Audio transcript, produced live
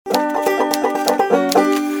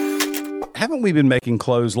haven't we been making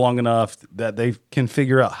clothes long enough that they can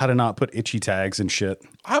figure out how to not put itchy tags and shit?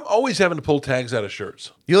 I'm always having to pull tags out of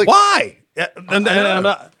shirts. Why? And I'm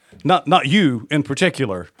not you in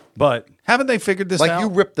particular, but haven't they figured this out? Like you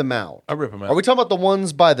rip them out. I rip them out. Are we talking about the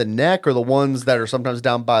ones by the neck or the ones that are sometimes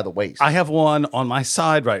down by the waist? I have one on my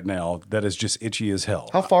side right now that is just itchy as hell.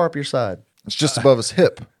 How far up your side? It's just above his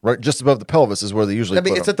hip, right? Just above the pelvis is where they usually I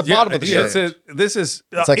mean, put it's them. at the bottom of the shirt. This is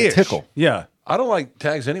It's like a ish. tickle. Yeah. I don't like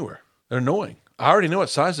tags anywhere. They're annoying. I already know what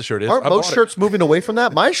size the shirt is. Aren't I most bought it. shirts moving away from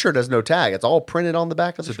that? My shirt has no tag. It's all printed on the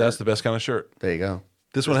back of the So shirt. that's the best kind of shirt. There you go.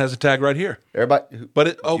 This one has a tag right here. Everybody, But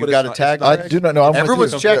it you but got it's a tag? not- I do not know. I'm with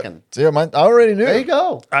Everyone's you. checking. Yeah, mine, I already knew. There you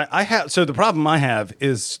go. I have. So the problem I have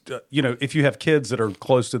is, if you have kids that are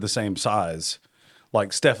close to the same size,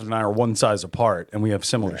 like Steph and I are one size apart, and we have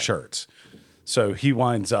similar shirts. So he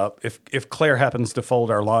winds up if Claire happens to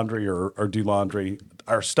fold our laundry or do laundry,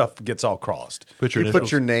 our stuff gets all crossed. Put your You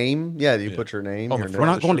put your name. Yeah, you put your name. On the your front. We're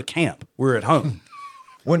name. not going to camp. We're at home.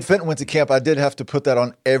 When Fenton went to camp, I did have to put that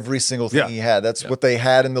on every single thing Yeah. he had. That's what they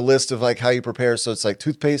had in the list of like how you prepare. So it's like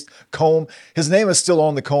toothpaste, comb. His name is still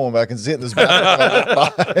on the comb. I can see it in this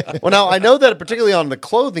back. Well, now I know that particularly on the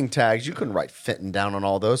clothing tags, you couldn't write Fenton down on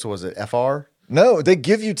all those. So was it FR? No, they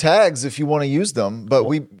give you tags if you want to use them, but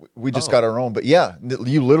we just got our own. But yeah,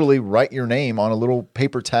 you literally write your name on a little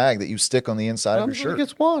paper tag that you stick on the inside of your It shirt.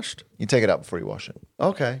 gets washed. You take it out before you wash it.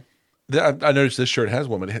 Okay. I noticed this shirt has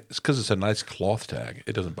one, but it's because it's a nice cloth tag.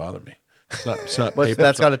 It doesn't bother me. It's not But paper.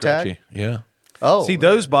 that's It's not got a tag? stretchy. Yeah. Oh, See,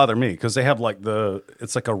 those bother me because they have like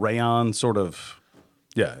it's like a rayon sort of.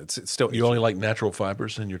 Yeah, it's still You only like natural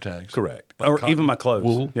fibers in your tags. correct, Like or cotton, even my clothes.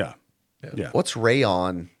 wool. Yeah. what's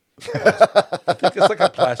rayon? I think it's like a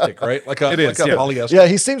plastic, right? Like a, It is, like a yeah. polyester. Yeah,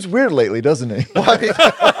 he seems weird lately, doesn't he?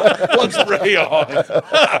 What's rayon?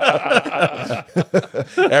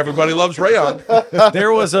 Everybody loves rayon.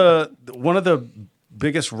 There was one of the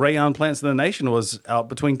biggest rayon plants in the nation was out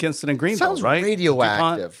between Kinston and Greenville, Sounds right?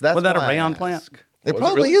 radioactive. That's was that a why I rayon ask. plant? It Was it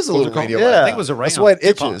probably really? is a What was little it called? radio. Yeah. I think it was a rayon. That's why it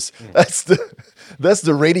DuPont. itches. That's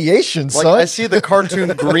the radiation, Like son. I see the cartoon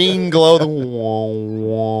green glow. The whoa,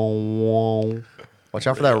 whoa, whoa. Watch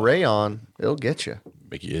out for that rayon. It'll get you.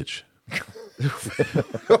 Make you itch.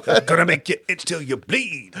 Gonna make you itch till you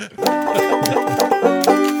bleed.